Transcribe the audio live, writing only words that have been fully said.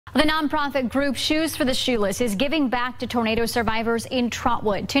The nonprofit group Shoes for the Shoeless is giving back to tornado survivors in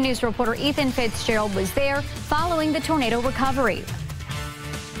Trotwood. 2 News reporter Ethan Fitzgerald was there following the tornado recovery.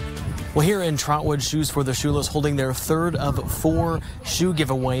 Well, here in Trotwood, Shoes for the Shoeless holding their 3rd of 4 shoe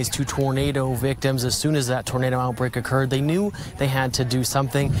giveaways to tornado victims. As soon as that tornado outbreak occurred, they knew they had to do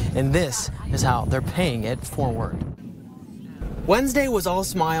something, and this is how they're paying it forward. Wednesday was all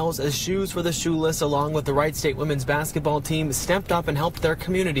smiles as Shoes for the Shoeless, along with the Wright State women's basketball team, stepped up and helped their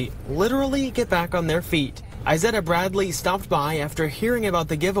community literally get back on their feet. Izetta Bradley stopped by after hearing about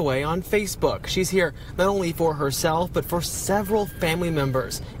the giveaway on Facebook. She's here not only for herself, but for several family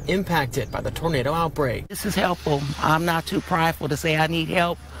members impacted by the tornado outbreak. This is helpful. I'm not too prideful to say I need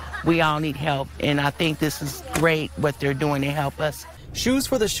help. We all need help, and I think this is great what they're doing to help us. Shoes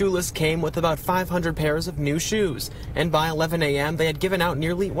for the Shoeless came with about 500 pairs of new shoes, and by 11 a.m. they had given out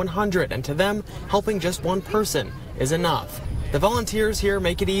nearly 100, and to them, helping just one person is enough. The volunteers here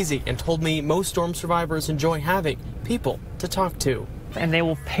make it easy and told me most storm survivors enjoy having people to talk to. And they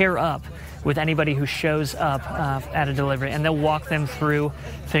will pair up with anybody who shows up at a delivery, and they'll walk them through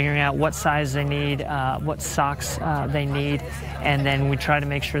figuring out what size they need, what socks they need, and then we try to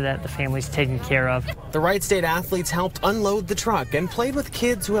make sure that the family's taken care of. The Wright State athletes helped unload the truck and played with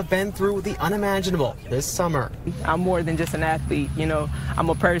kids who have been through the unimaginable this summer. I'm more than just an athlete, you know. I'm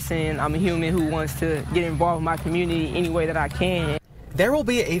a person, I'm a human who wants to get involved in my community any way that I can. There will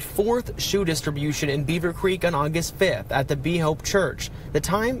be a 4th shoe distribution in Beaver Creek on August 5th at the Be Hope Church. The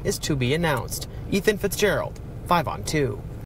time is to be announced. Ethan Fitzgerald, 5 on 2.